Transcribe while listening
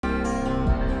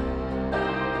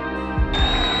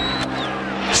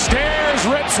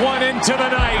Resigns rips one into the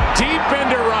night, deep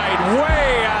into right,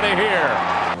 way out of here.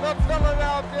 The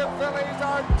Philadelphia Phillies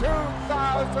are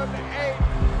 2008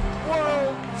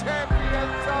 World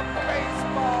Champions of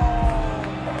Baseball.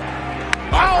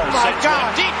 Oh my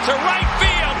God! Deep to right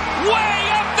field, way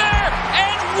up there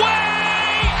and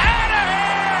way out of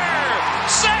here.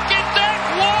 Second deck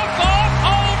walk-off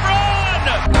home run.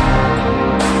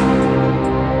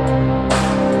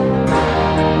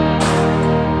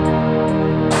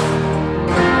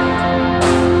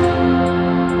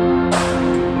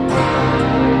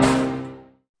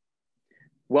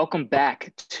 Welcome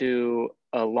back to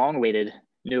a long-awaited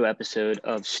new episode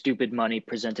of Stupid Money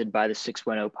presented by the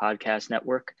 610 Podcast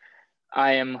Network.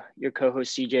 I am your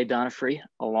co-host CJ Donifrey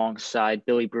alongside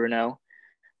Billy Bruno,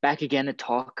 back again to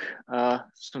talk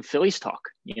some Phillies talk.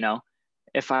 You know,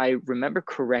 if I remember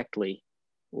correctly,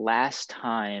 last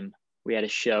time we had a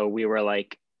show, we were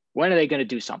like, when are they going to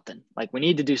do something? Like, we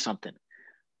need to do something.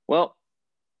 Well,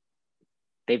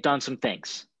 they've done some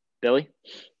things. Billy?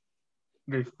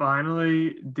 They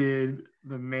finally did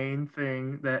the main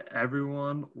thing that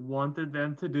everyone wanted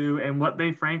them to do and what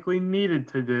they frankly needed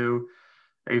to do.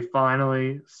 They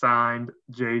finally signed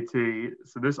JT.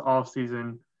 So this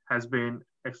offseason has been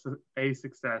a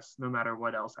success no matter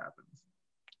what else happens.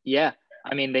 Yeah.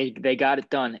 I mean, they got it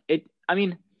done.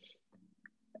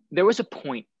 There was a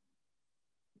point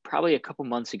probably a couple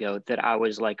months ago that I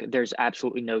was like, there's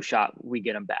absolutely no shot we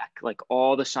get him back. Like,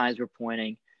 all the signs were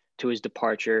pointing to his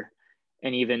departure.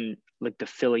 And even like the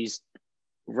Phillies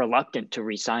reluctant to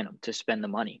re-sign him, to spend the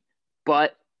money.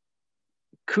 But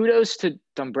kudos to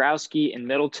Dombrowski and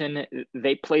Middleton.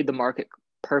 They played the market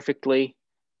perfectly,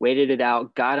 waited it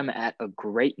out, got him at a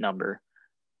great number.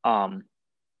 So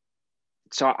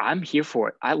I'm here for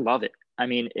it. I love it. I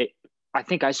mean, I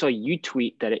think I saw you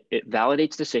tweet that it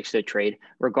validates the Sixto trade,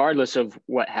 regardless of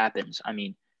what happens. I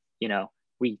mean, you know,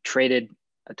 we traded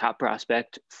a top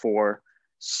prospect for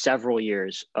several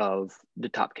years of the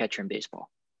top catcher in baseball.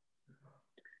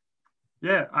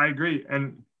 Yeah, I agree.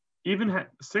 And even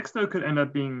Sixto could end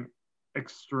up being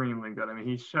extremely good. I mean,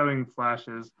 he's showing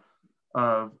flashes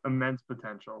of immense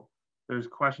potential. There's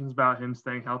questions about him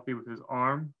staying healthy with his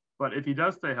arm, but if he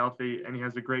does stay healthy and he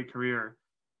has a great career,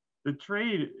 the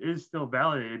trade is still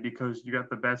validated because you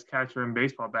got the best catcher in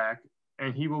baseball back,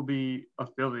 and he will be a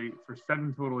Philly for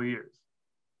 7 total years.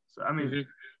 So, I mean,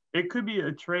 It could be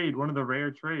a trade, one of the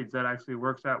rare trades that actually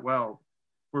works out well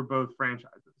for both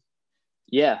franchises.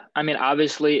 Yeah, I mean,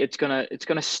 obviously, it's gonna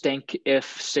stink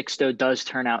if Sixto does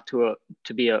turn out to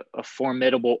be a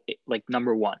formidable like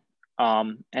number one,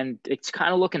 and it's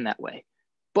kind of looking that way.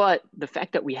 But the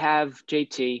fact that we have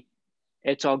JT,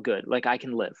 it's all good. Like, I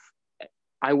can live.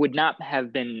 I would not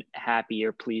have been happy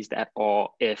or pleased at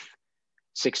all if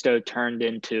Sixto turned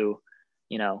into,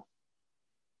 you know,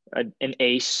 an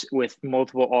ace with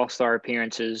multiple all-star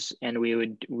appearances, and we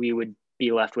would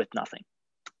be left with nothing.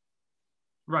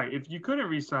 Right. If you couldn't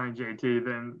re-sign JT,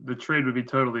 then the trade would be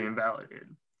totally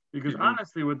invalidated. Because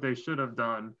honestly, what they should have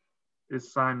done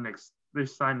is signed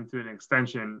into an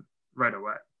extension right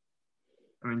away.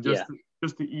 I mean, just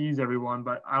to ease everyone,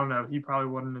 but I don't know. He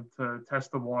probably wanted to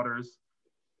test the waters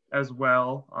as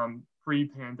well.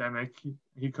 Pre-pandemic,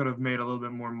 he could have made a little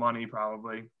bit more money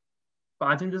probably. But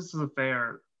I think this is a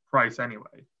fair price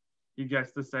anyway. He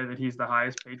gets to say that he's the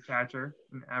highest paid catcher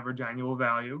in average annual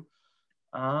value.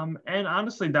 And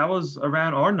honestly, that was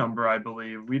around our number, I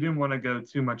believe. We didn't want to go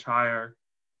too much higher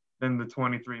than the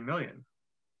 $23 million.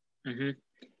 Mm-hmm.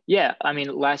 Yeah, I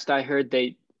mean, last I heard,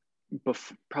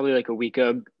 probably like a week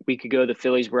ago, the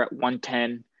Phillies were at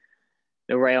 110.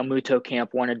 The Realmuto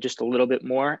camp wanted just a little bit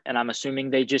more, and I'm assuming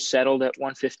they just settled at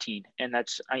 115, and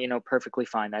that's, you know, perfectly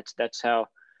fine. That's how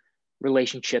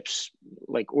relationships,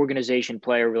 like organization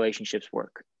player relationships,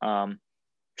 work. So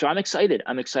I'm excited.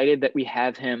 I'm excited that we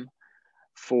have him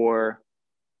for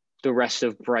the rest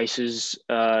of Bryce's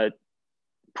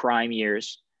prime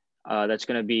years. That's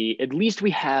going to be, at least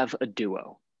we have a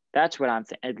duo. That's what I'm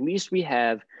thinking. At least we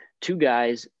have two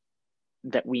guys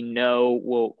that we know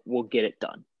will get it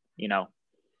done, you know?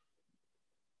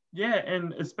 Yeah,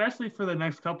 and especially for the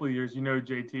next couple of years, you know,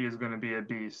 JT is going to be a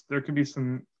beast. There could be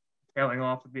some tailing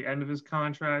off at the end of his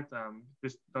contract.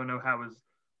 Just don't know how his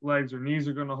legs or knees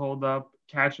are going to hold up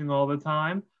catching all the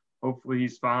time. Hopefully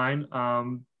he's fine.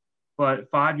 But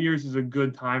 5 years is a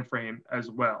good time frame as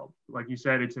well. Like you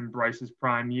said, it's in Bryce's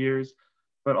prime years,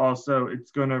 but also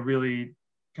it's going to really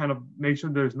kind of make sure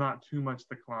there's not too much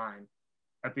decline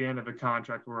at the end of the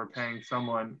contract where we're paying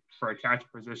someone for a catcher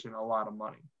position a lot of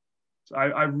money. So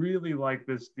I really like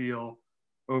this deal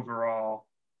overall.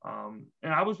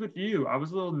 And I was with you. I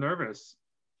was a little nervous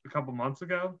a couple months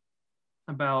ago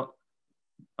about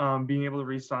being able to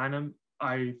re-sign him.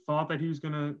 I thought that he was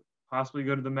going to possibly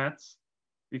go to the Mets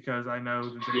because I know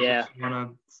that they just want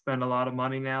to spend a lot of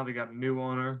money now. They got a new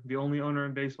owner, the only owner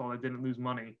in baseball that didn't lose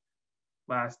money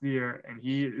last year, and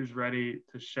he is ready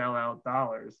to shell out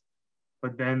dollars.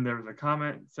 But then there was a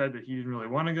comment that said that he didn't really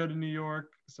want to go to New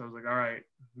York. So I was like, all right,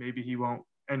 maybe he won't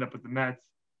end up with the Mets.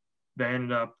 They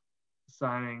ended up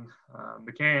signing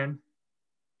McCann.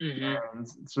 Mm-hmm. And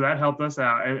so that helped us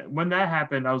out. And when that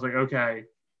happened, I was like, okay,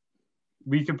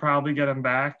 we could probably get him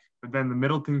back. But then the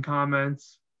Middleton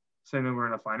comments saying that we're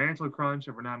in a financial crunch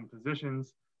and we're not in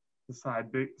positions to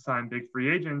sign big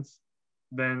free agents,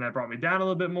 then that brought me down a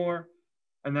little bit more.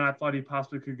 And then I thought he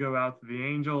possibly could go out to the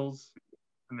Angels,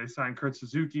 and they signed Kurt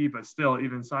Suzuki. But still,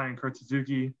 even signing Kurt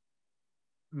Suzuki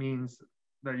means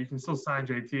that you can still sign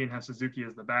JT and have Suzuki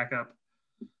as the backup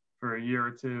for a year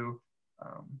or two.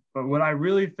 But what I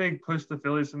really think pushed the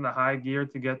Phillies into high gear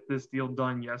to get this deal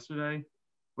done yesterday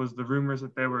was the rumors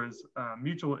that there was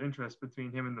mutual interest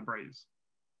between him and the Braves.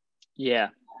 Yeah,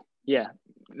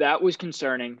 that was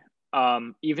concerning.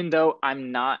 Even though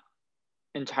I'm not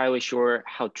entirely sure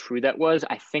how true that was,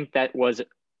 I think that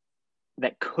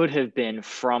could have been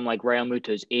from like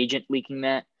Realmuto's agent leaking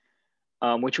that,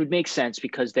 which would make sense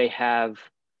because they have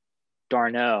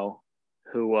d'Arnaud,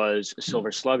 who was a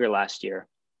Silver Slugger last year.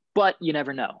 But you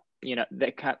never know. It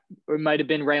might have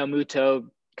been Realmuto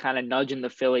kind of nudging the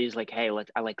Phillies, like, "Hey,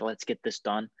 let's get this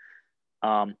done."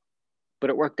 But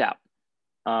it worked out.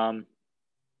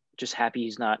 Just happy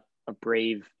he's not a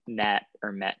Brave, Nat,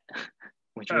 or Met,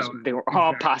 they were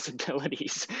all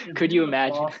possibilities. Could you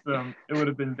imagine? Lost them, it would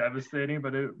have been devastating,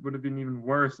 but it would have been even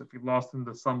worse if we lost him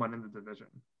to someone in the division.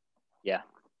 Yeah.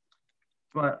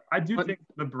 But I do think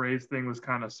the Braves thing was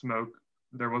kind of smoke.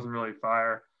 There wasn't really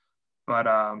fire. But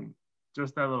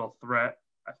just that little threat,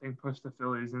 I think, pushed the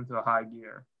Phillies into a high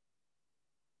gear.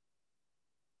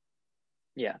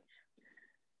 Yeah.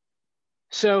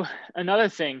 So another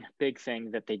big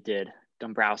thing that they did,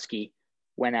 Dombrowski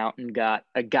went out and got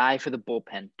a guy for the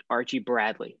bullpen, Archie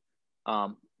Bradley,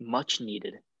 much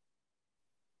needed.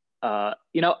 I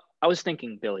was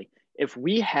thinking, Billy, if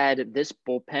we had this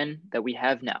bullpen that we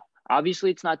have now,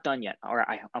 obviously it's not done yet, or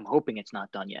I'm hoping it's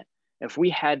not done yet. If we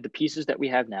had the pieces that we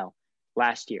have now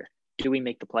last year, do we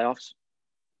make the playoffs?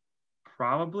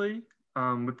 Probably.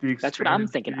 With the that's what I'm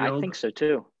thinking. Field, I think so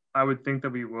too. I would think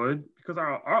that we would, because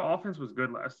our offense was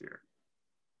good last year.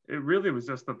 It really was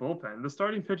just the bullpen. The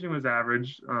starting pitching was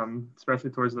average, especially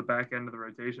towards the back end of the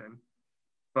rotation.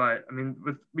 But I mean,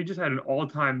 we just had an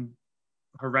all-time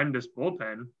horrendous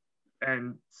bullpen,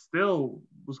 and still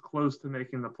was close to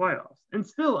making the playoffs. And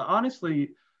still,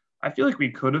 honestly, I feel like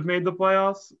we could have made the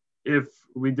playoffs if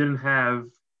we didn't have,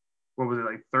 what was it,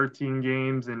 like 13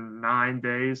 games in 9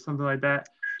 days, something like that.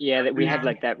 Yeah, that we had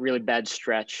like that really bad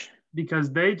stretch.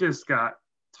 Because they just got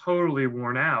totally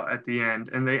worn out at the end,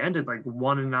 and they ended like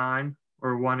 1-9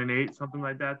 or 1-8, something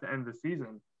like that, to end the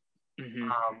season. Mm-hmm.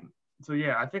 So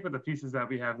yeah, I think with the pieces that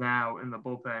we have now in the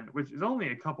bullpen, which is only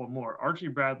a couple more, Archie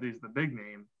Bradley is the big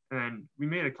name, and we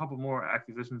made a couple more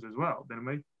acquisitions as well, didn't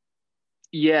we?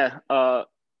 Yeah.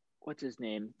 What's his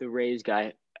name? The Rays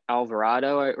guy,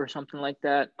 Alvarado or something like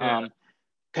that. Yeah.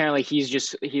 Apparently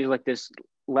he's like this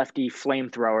lefty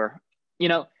flamethrower,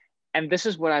 and this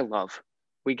is what I love.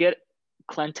 We get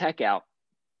Klentek out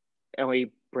and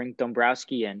we bring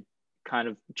Dombrowski in, kind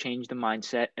of change the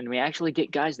mindset, and we actually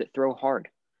get guys that throw hard.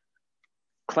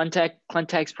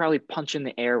 Klentek's probably punching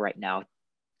the air right now.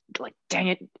 Like, dang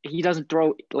it, he doesn't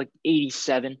throw like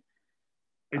 87.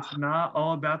 It's not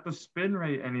all about the spin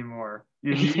rate anymore.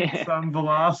 You need some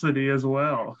velocity as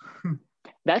well.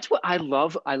 That's what I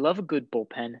love. I love a good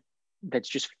bullpen that's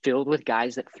just filled with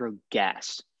guys that throw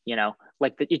gas,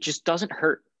 like that. It just doesn't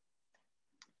hurt.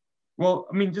 Well,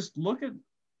 I mean, just look at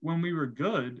when we were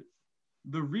good.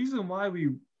 The reason why we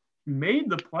made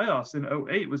the playoffs in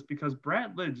 2008 was because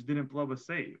Brad Lidge didn't blow a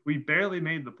save. We barely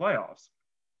made the playoffs.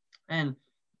 And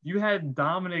you had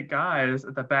dominant guys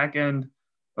at the back end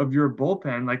of your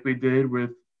bullpen like we did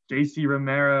with J.C.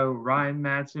 Romero, Ryan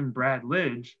Matson, Brad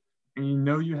Lidge, and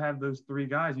you have those three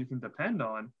guys you can depend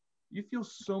on, you feel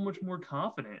so much more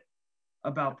confident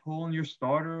about pulling your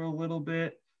starter a little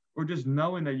bit, or just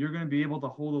knowing that you're going to be able to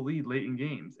hold a lead late in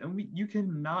games. And you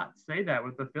cannot say that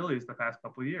with the Phillies the past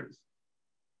couple of years.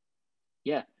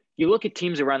 Yeah. You look at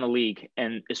teams around the league,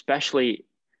 and especially,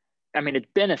 I mean,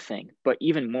 it's been a thing, but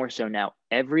even more so now,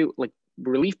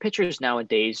 relief pitchers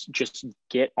nowadays just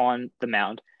get on the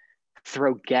mound,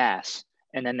 throw gas,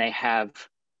 and then they have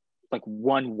like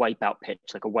one wipeout pitch,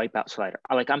 like a wipeout slider.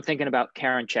 I'm thinking about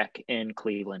Karinchak in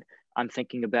Cleveland. I'm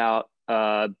thinking about,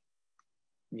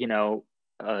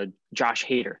 Josh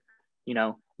Hader.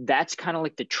 That's kind of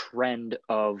like the trend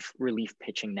of relief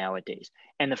pitching nowadays.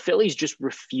 And the Phillies just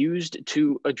refused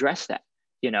to address that,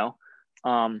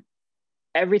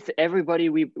 everybody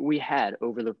we had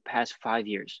over the past 5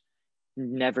 years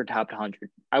never topped 100.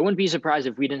 I wouldn't be surprised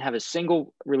if we didn't have a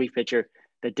single relief pitcher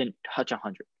that didn't touch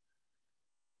 100.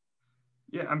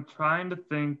 Yeah, I'm trying to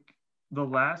think. The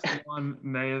last one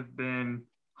may have been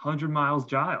 100 Miles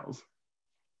Giles.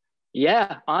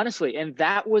 Yeah, honestly. And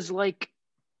that was like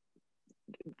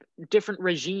different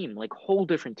regime, like whole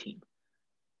different team.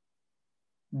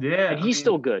 Yeah. And he's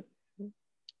still good.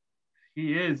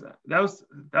 He is. That was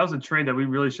a trade that we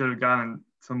really should have gotten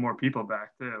some more people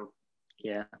back too.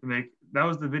 Yeah. That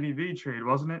was the Vinny V trade,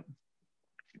 wasn't it?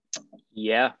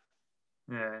 Yeah.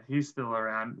 Yeah, he's still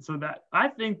around. So I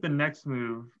think the next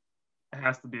move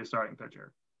has to be a starting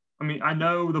pitcher. I mean, I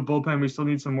know the bullpen, we still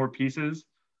need some more pieces.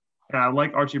 And I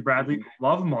like Archie Bradley.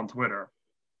 Love him on Twitter.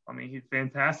 I mean, he's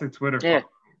fantastic Twitter. Yeah.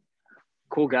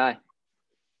 Cool guy.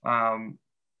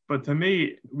 But to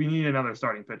me, we need another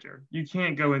starting pitcher. You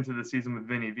can't go into the season with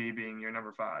Vinny V being your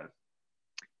number 5.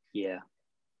 Yeah.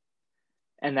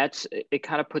 And it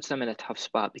kind of puts them in a tough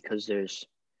spot because there's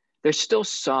still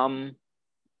some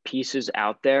pieces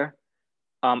out there.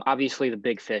 Obviously the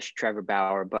big fish, Trevor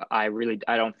Bauer, but I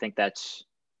don't think that's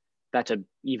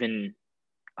even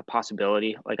a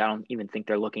possibility. Like, I don't even think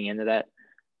they're looking into that.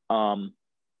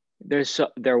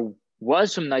 There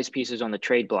was some nice pieces on the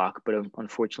trade block, but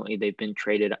unfortunately they've been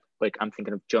traded. Like, I'm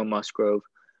thinking of Joe Musgrove,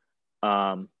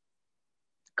 a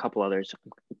couple others,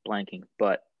 I'm blanking,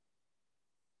 but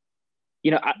I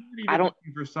don't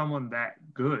looking for someone that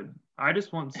good. I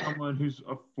just want someone who's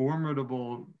a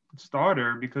formidable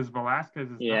starter because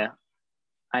Velasquez is not.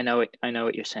 I know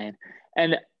what you're saying.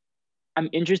 And I'm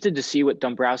interested to see what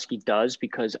Dombrowski does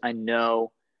because I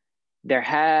know there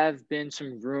have been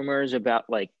some rumors about,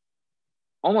 like,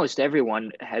 almost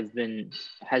everyone has been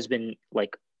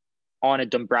like on a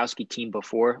Dombrowski team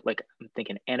before. Like, I'm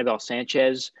thinking Anibal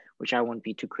Sanchez, which I wouldn't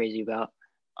be too crazy about.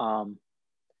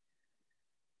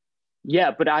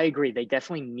 Yeah, but I agree. They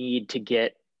definitely need to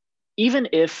get, even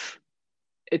if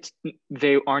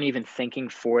they aren't even thinking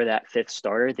for that 5th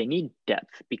starter, they need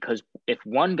depth because if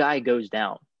one guy goes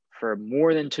down for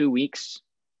more than 2 weeks,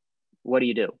 what do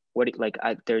you do?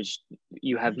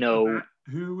 You have no.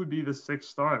 Who would be the 6th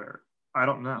starter? I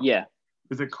don't know. Yeah.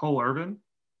 Is it Cole Irvin?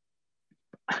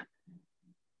 I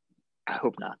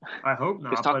hope not. I hope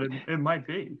not, but it might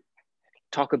be.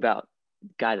 Talk about a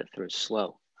guy that throws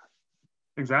slow.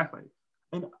 Exactly.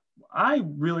 And I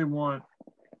really want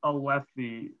a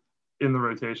lefty in the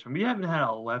rotation. We haven't had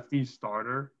a lefty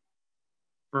starter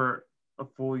for a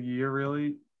full year,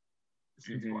 really,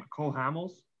 since Cole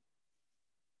Hamels.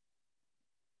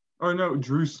 Or no,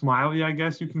 Drew Smiley, I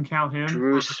guess you can count him.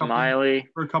 Drew Smiley.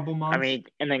 For a couple months. I mean,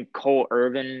 and then Cole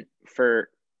Irvin for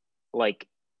like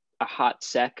a hot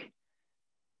sec,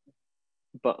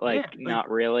 but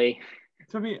not really.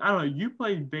 To me, I don't know, you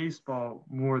played baseball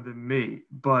more than me,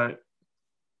 but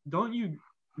don't you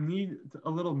need a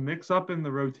little mix up in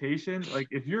the rotation? Like,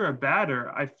 if you're a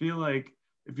batter, I feel like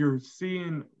if you're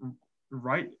seeing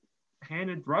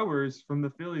right-handed throwers from the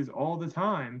Phillies all the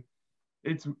time,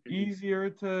 it's easier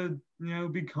to,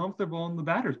 be comfortable in the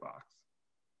batter's box.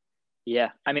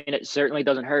 Yeah. I mean, it certainly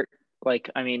doesn't hurt. Like,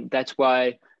 I mean, that's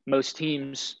why most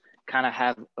teams kind of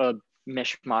have a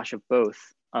mishmash of both.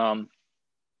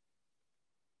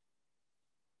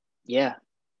 Yeah.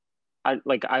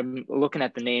 I'm looking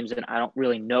at the names and I don't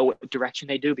really know what direction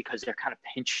they do because they're kind of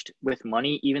pinched with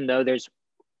money, even though there's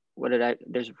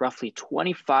roughly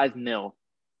 25 mil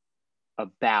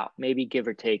about, maybe give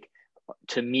or take,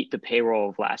 to meet the payroll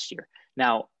of last year.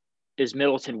 Now, is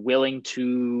Middleton willing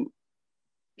to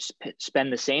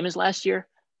spend the same as last year?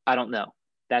 I don't know.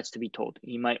 That's to be told.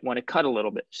 He might want to cut a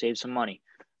little bit, save some money.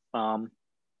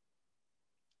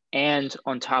 And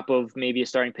on top of maybe a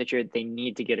starting pitcher, they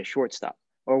need to get a shortstop,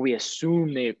 or we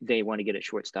assume they want to get a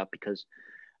shortstop because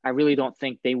I really don't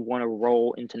think they want to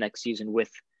roll into next season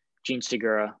with Gene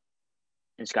Segura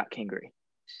and Scott Kingery.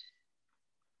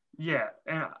 Yeah,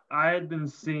 and I had been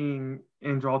seeing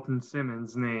Andrelton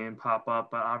Simmons' name pop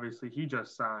up, but obviously he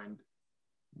just signed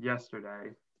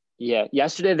yesterday. Yeah,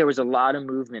 yesterday there was a lot of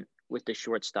movement with the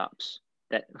shortstops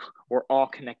that were all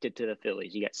connected to the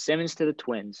Phillies. You got Simmons to the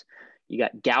Twins, you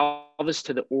got Galvis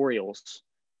to the Orioles,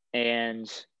 and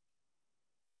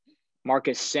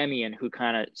Marcus Semien, who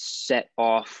kind of set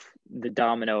off the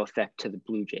domino effect to the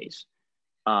Blue Jays.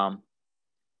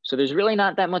 So there's really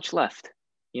not that much left.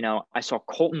 I saw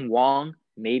Colton Wong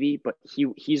maybe, but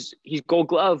he's Gold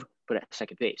Glove, but at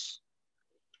second base.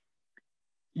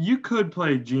 You could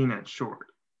play Gene at short.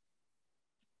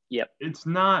 Yep. It's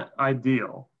not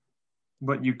ideal,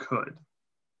 but you could.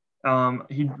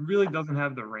 He really doesn't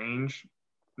have the range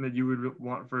that you would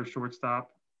want for a shortstop.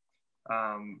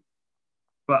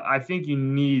 But I think you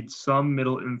need some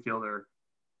middle infielder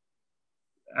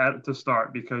to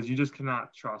start because you just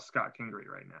cannot trust Scott Kingery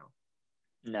right now.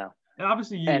 No. And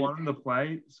obviously you want him to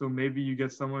play, so maybe you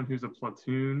get someone who's a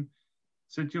platoon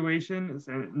situation,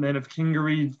 and then if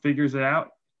Kingery figures it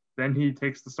out, then he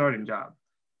takes the starting job.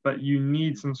 But you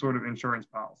need some sort of insurance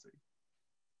policy.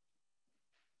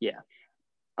 Yeah.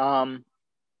 And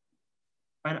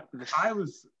I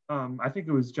think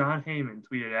it was John Heyman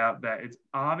tweeted out that it's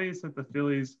obvious that the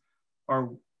Phillies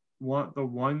want the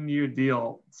 1-year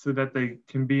deal so that they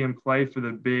can be in play for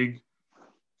the big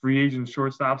free agent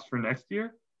shortstops for next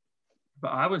year. But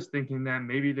I was thinking that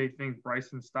maybe they think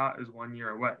Bryson Stott is 1 year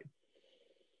away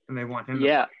and they want him to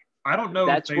play. I don't know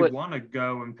if they want to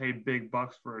go and pay big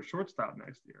bucks for a shortstop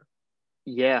next year.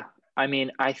 Yeah. I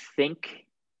mean, I think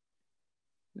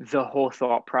the whole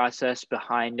thought process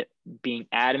behind being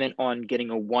adamant on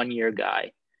getting a 1-year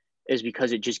guy is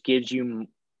because it just gives you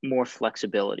more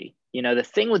flexibility. You know, the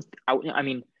thing with, I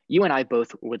mean, you and I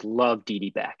both would love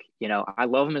Didi back. You know, I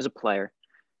love him as a player.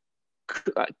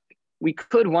 We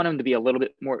could want him to be a little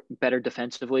bit better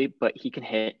defensively, but he can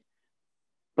hit.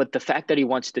 But the fact that he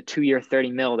wants the 2-year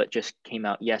 $30 million that just came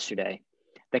out yesterday,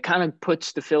 that kind of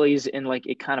puts the Phillies in, like,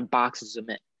 it kind of boxes them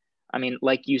in. I mean,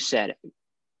 like you said,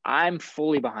 I'm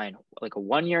fully behind like a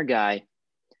 1-year guy.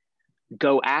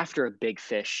 Go after a big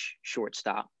fish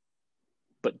shortstop,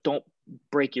 but don't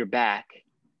break your back.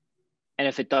 And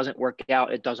if it doesn't work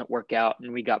out, it doesn't work out.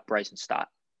 And we got Bryson Stott,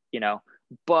 you know.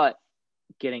 But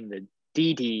getting the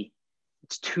DD,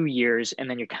 it's 2 years, and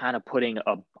then you're kind of putting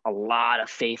a lot of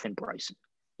faith in Bryson,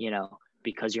 you know,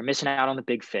 because you're missing out on the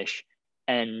big fish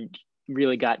and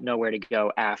really got nowhere to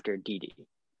go after DD.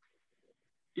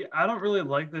 Yeah, I don't really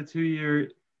like the 2-year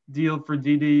deal for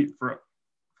DD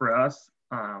for us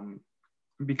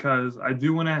because I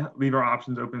do want to leave our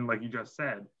options open, like you just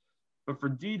said. But for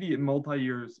DD,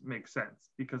 multi-years makes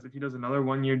sense because if he does another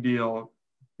 1-year deal,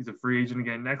 he's a free agent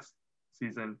again next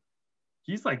season.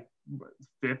 He's like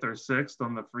 5th or 6th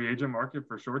on the free agent market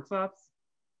for shortstops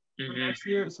for next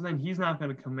year. So then he's not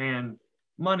going to command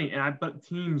money. But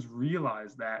teams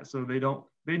realize that. So they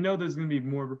know there's going to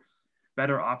be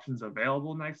better options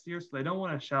available next year. So they don't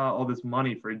want to shell out all this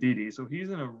money for DD. So he's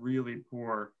in a really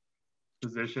poor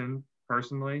position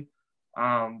personally.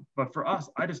 But for us,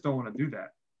 I just don't want to do that.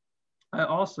 I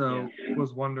also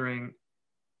was wondering,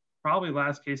 probably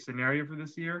last case scenario for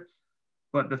this year,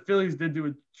 but the Phillies did do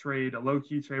a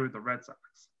low-key trade with the Red Sox,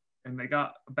 and they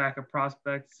got back a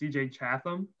prospect, C.J.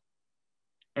 Chatham.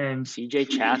 And C.J.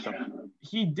 Chatham,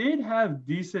 he did have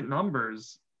decent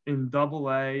numbers in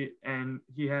Double-A, and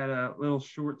he had a little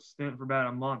short stint for about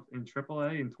a month in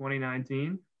Triple-A in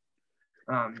 2019.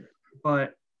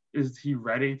 But is he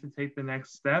ready to take the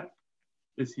next step?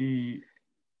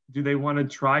 Do they want to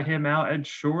try him out at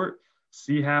short,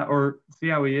 see how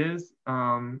he is,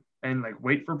 and like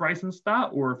wait for Bryson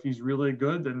Stott? Or if he's really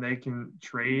good, then they can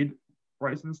trade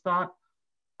Bryson Stott?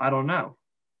 I don't know.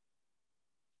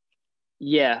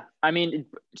 Yeah, I mean,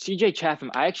 C.J.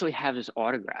 Chatham, I actually have his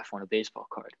autograph on a baseball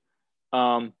card.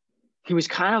 He was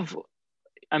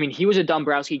he was a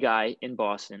Dombrowski guy in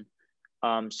Boston.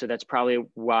 So that's probably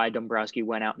why Dombrowski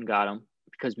went out and got him,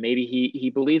 because maybe he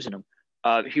believes in him.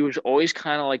 He was always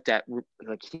kind of like that.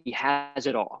 Like, he has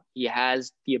it all. He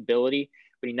has the ability,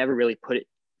 but he never really put it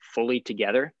fully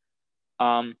together.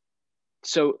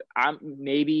 So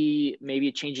maybe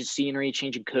a change of scenery,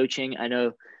 change of coaching. I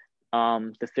know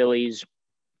the Phillies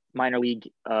minor league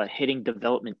hitting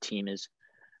development team is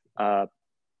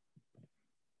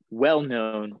well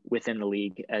known within the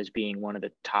league as being one of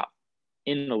the top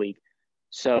in the league.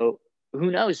 So who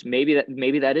knows? Maybe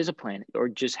that is a plan, or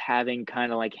just having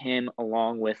kind of like him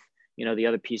along with, you know, the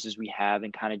other pieces we have,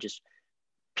 and kind of just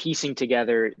piecing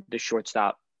together the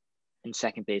shortstop and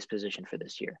second base position for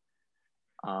this year.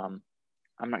 I'm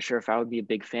not sure if I would be a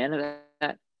big fan of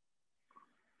that.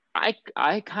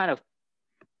 I kind of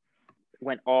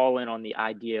went all in on the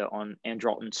idea on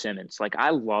Andrelton Simmons. Like,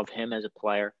 I love him as a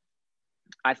player.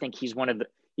 I think he's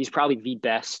probably the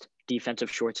best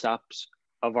defensive shortstops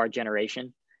of our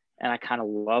generation. And I kind of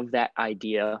love that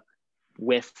idea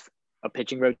with a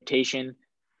pitching rotation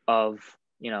of,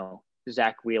 you know,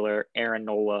 Zach Wheeler, Aaron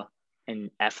Nola, and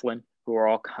Eflin, who are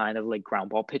all kind of like ground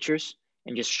ball pitchers,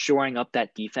 and just shoring up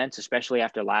that defense, especially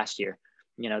after last year.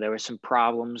 You know, there were some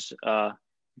problems.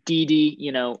 Didi,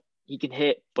 you know, he can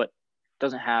hit, but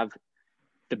doesn't have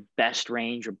the best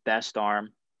range or best arm.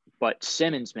 But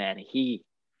Simmons, man, he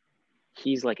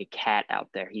he's like a cat out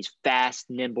there. He's fast,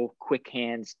 nimble, quick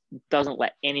hands, doesn't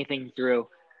let anything through.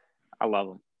 I love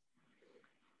him.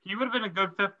 He would have been a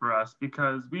good fit for us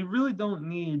because we really don't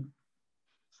need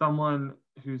someone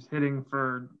who's hitting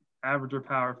for average or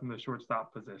power from the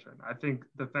shortstop position. I think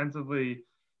defensively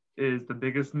is the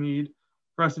biggest need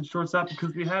for us at shortstop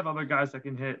because we have other guys that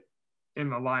can hit in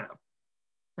the lineup.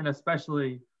 And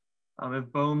especially if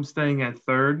Bohm's staying at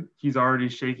third, he's already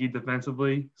shaky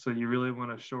defensively. So you really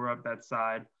want to shore up that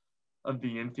side of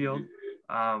the infield.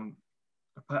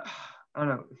 But I don't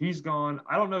know. He's gone.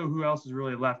 I don't know who else is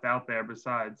really left out there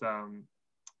besides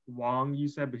Wong, you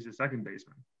said, but he's a second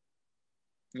baseman.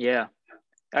 Yeah.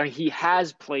 I mean, he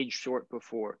has played short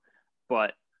before,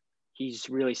 but he's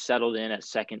really settled in at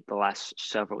second the last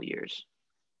several years.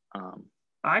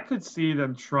 I could see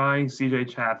them trying CJ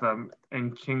Chatham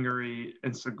and Kingery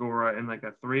and Segura in like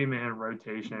a 3-man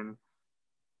rotation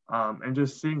and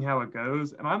just seeing how it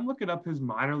goes. And I'm looking up his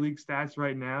minor league stats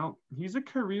right now. He's a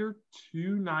career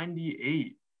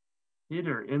 298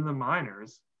 hitter in the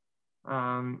minors.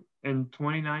 In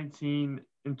 2019,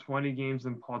 in 20 games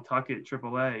in Pawtucket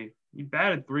AAA, he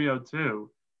batted 302.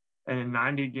 And in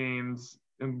 90 games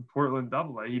in Portland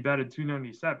AA, he batted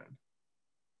 297.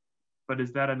 But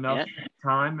is that enough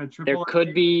time at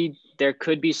AAA? There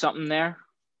could be something there.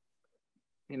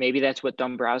 Maybe that's what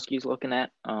Dombrowski's looking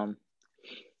at.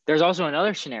 There's also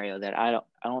another scenario that I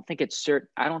don't think it's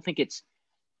I don't think it's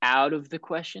out of the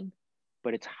question,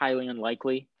 but it's highly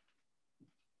unlikely.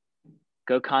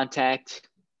 Go contact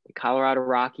the Colorado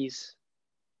Rockies,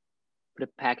 put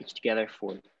a package together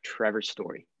for Trevor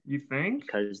Story. You think?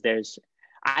 Because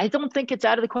I don't think it's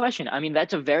out of the question. I mean,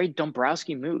 that's a very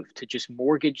Dombrowski move to just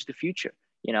mortgage the future,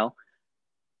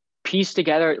 piece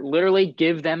together, literally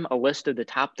give them a list of the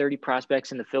top 30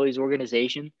 prospects in the Phillies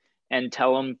organization and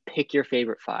tell them, pick your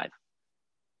favorite 5.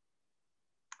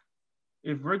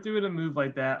 If we're doing a move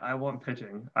like that, I want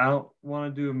pitching. I don't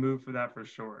want to do a move for that for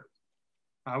short.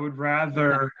 I would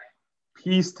rather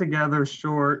piece together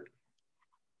short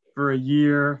for a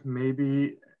year,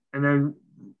 maybe, and then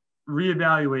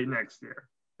reevaluate next year.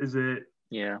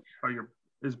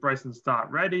 Is Bryson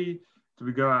Stott ready? Do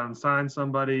we go out and sign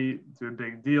somebody? Do a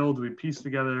big deal? Do we piece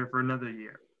together for another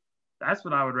year? That's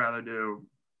what I would rather do.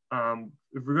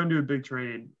 If we're going to do a big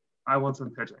trade, I want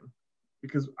some pitching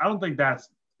because I don't think that's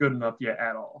good enough yet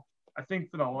at all. I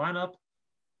think for the lineup,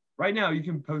 right now you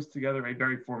can post together a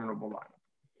very formidable lineup.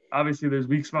 Obviously, there's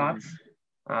weak spots,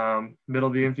 middle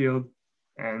of the infield,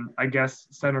 and I guess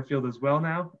center field as well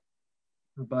now.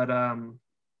 But I'm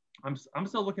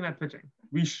still looking at pitching.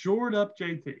 We shored up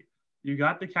JT. You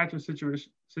got the catcher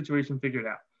situation figured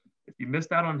out. If you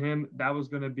missed out on him, that was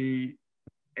going to be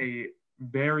a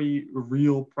very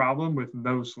real problem with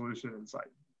no solution in sight.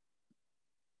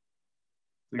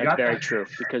 That's very true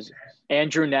because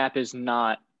Andrew Knapp is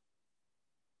not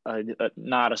a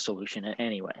solution in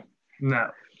any way. No,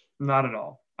 not at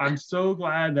all. I'm so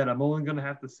glad that I'm only going to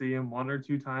have to see him 1 or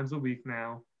 2 times a week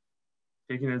now,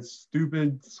 taking his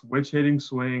stupid switch hitting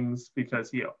swings because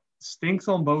he stinks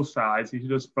on both sides. He should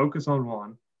just focus on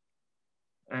one.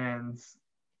 And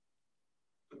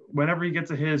whenever he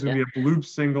gets a hit, it's going to be a bloop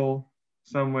single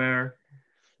somewhere.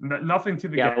 Nothing to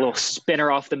the a little spinner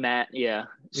off the mat. Yeah.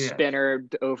 Spinner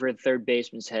over third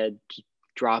baseman's head,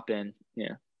 drop in.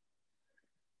 Yeah.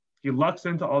 He lucks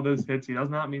into all those hits. He does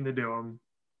not mean to do them.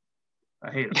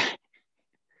 I hate him.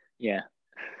 Yeah.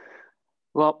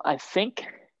 Well, I think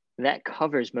that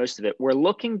covers most of it. We're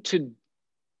looking to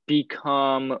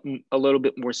become a little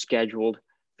bit more scheduled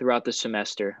throughout the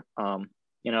semester.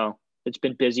 It's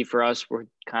been busy for us. We're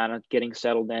kind of getting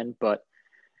settled in, but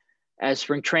as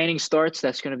spring training starts,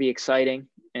 that's going to be exciting,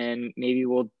 and maybe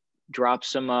we'll drop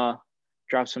some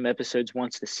episodes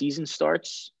once the season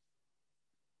starts.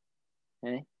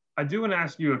 Okay. I do want to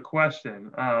ask you a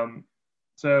question.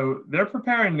 So they're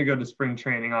preparing to go to spring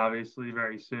training, obviously,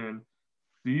 very soon.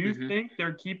 Do you think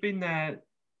they're keeping that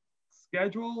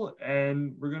schedule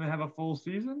and we're going to have a full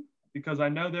season? Because I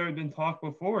know there had been talk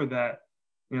before that,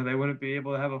 they wouldn't be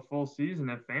able to have a full season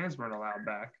if fans weren't allowed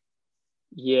back.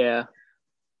 Yeah.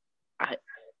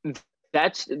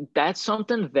 That's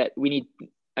something that we need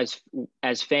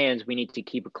as fans, we need to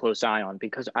keep a close eye on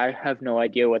because I have no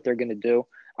idea what they're going to do.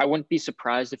 I wouldn't be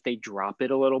surprised if they drop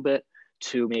it a little bit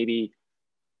to maybe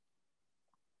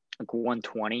like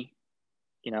 120,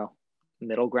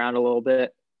 middle ground a little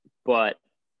bit, but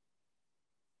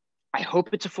I hope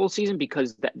it's a full season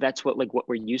because that's what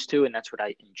we're used to and that's what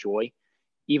I enjoy.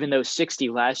 Even though 60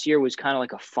 last year was kind of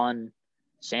like a fun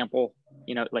sample,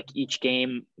 like each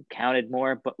game counted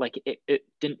more, but it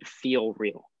didn't feel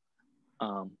real.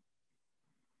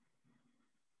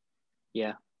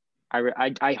 Yeah.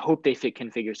 I hope they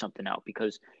can figure something out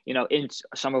because, in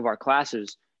some of our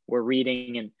classes, we're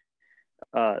reading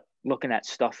and looking at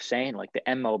stuff saying like the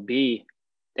MLB,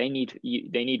 they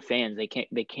need fans. They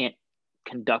can't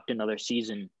conduct another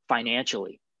season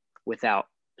financially without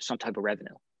some type of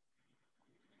revenue.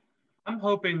 I'm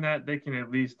hoping that they can at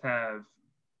least have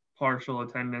partial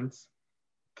attendance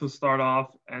to start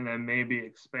off and then maybe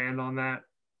expand on that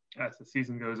as the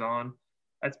season goes on.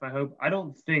 That's my hope. I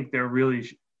don't think there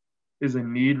really is a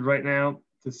need right now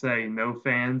to say no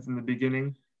fans in the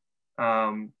beginning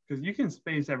because you can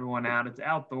space everyone out. It's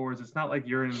outdoors. It's not like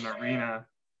you're in an arena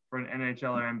for an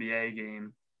NHL or NBA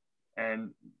game. And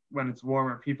when it's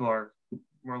warmer, people are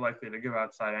more likely to go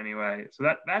outside anyway. So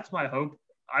that's my hope.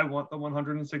 I want the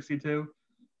 162.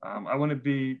 I wouldn't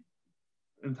be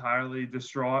entirely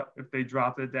distraught if they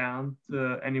dropped it down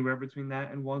to anywhere between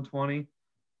that and 120,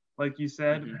 like you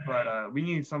said. But we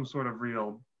need some sort of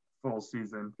real full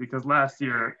season because last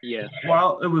year,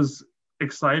 while it was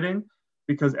exciting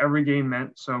because every game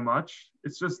meant so much,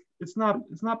 it's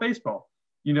not baseball.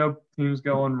 Teams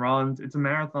go on runs. It's a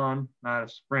marathon, not a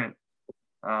sprint.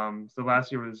 So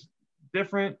last year was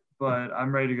different, but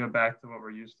I'm ready to go back to what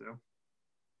we're used to.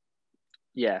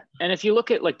 Yeah. And if you look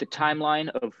at like the timeline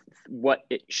of what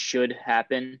it should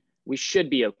happen, we should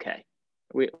be okay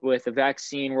with the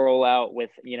vaccine rollout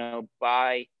with,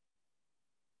 by,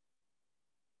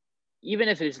 even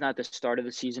if it's not the start of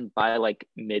the season, by like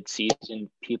mid-season,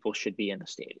 people should be in the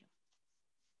stadium.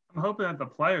 I'm hoping that the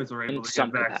players are able to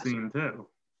get vaccine too.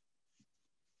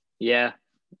 Yeah.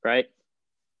 Right.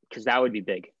 Because that would be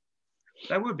big.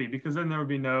 That would be, because then there would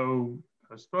be no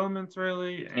postponements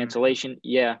really. Cancellation.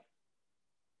 Yeah.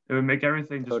 It would make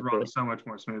everything just run so much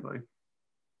more smoothly.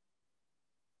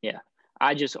 Yeah.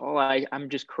 I'm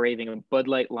just craving a Bud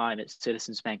Light Lime at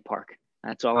Citizens Bank Park.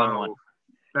 That's all I want.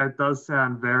 That does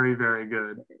sound very, very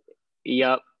good.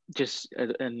 Yep. Just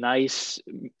a nice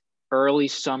early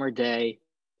summer day,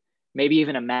 maybe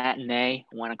even a matinee,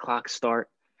 1:00 start.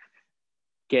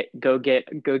 Go get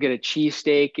a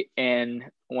cheesesteak and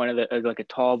one of the like a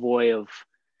tall boy of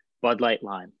Bud Light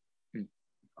Lime.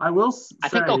 I will say, I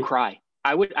think I'll cry.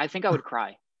 I think I would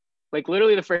cry. Like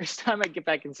literally the first time I get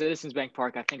back in Citizens Bank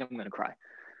Park, I think I'm gonna cry.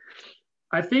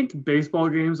 I think baseball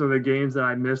games are the games that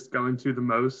I missed going to the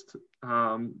most.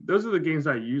 Those are the games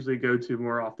I usually go to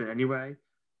more often anyway.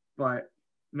 But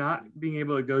not being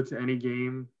able to go to any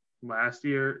game last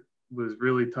year was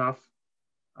really tough.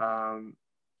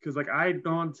 Because like I had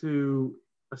gone to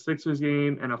a Sixers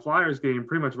game and a Flyers game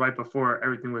pretty much right before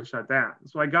everything was shut down.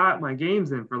 So I got my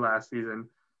games in for last season,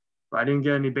 but I didn't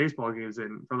get any baseball games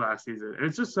in for last season. And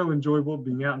it's just so enjoyable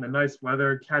being out in the nice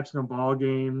weather, catching a ball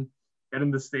game,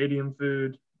 getting the stadium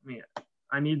food.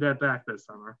 I need that back this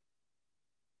summer.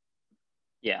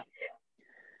 Yeah.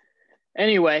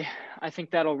 Anyway, I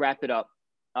think that'll wrap it up.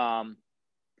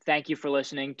 Thank you for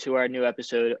listening to our new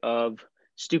episode of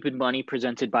Stupid Money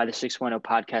presented by the 610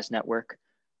 Podcast Network.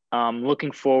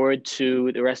 Looking forward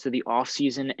to the rest of the off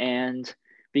season and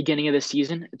beginning of the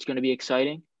season. It's going to be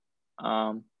exciting.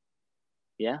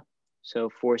 Yeah. So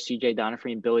for CJ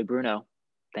Donifrey and Billy Bruno,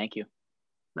 thank you.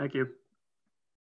 Thank you.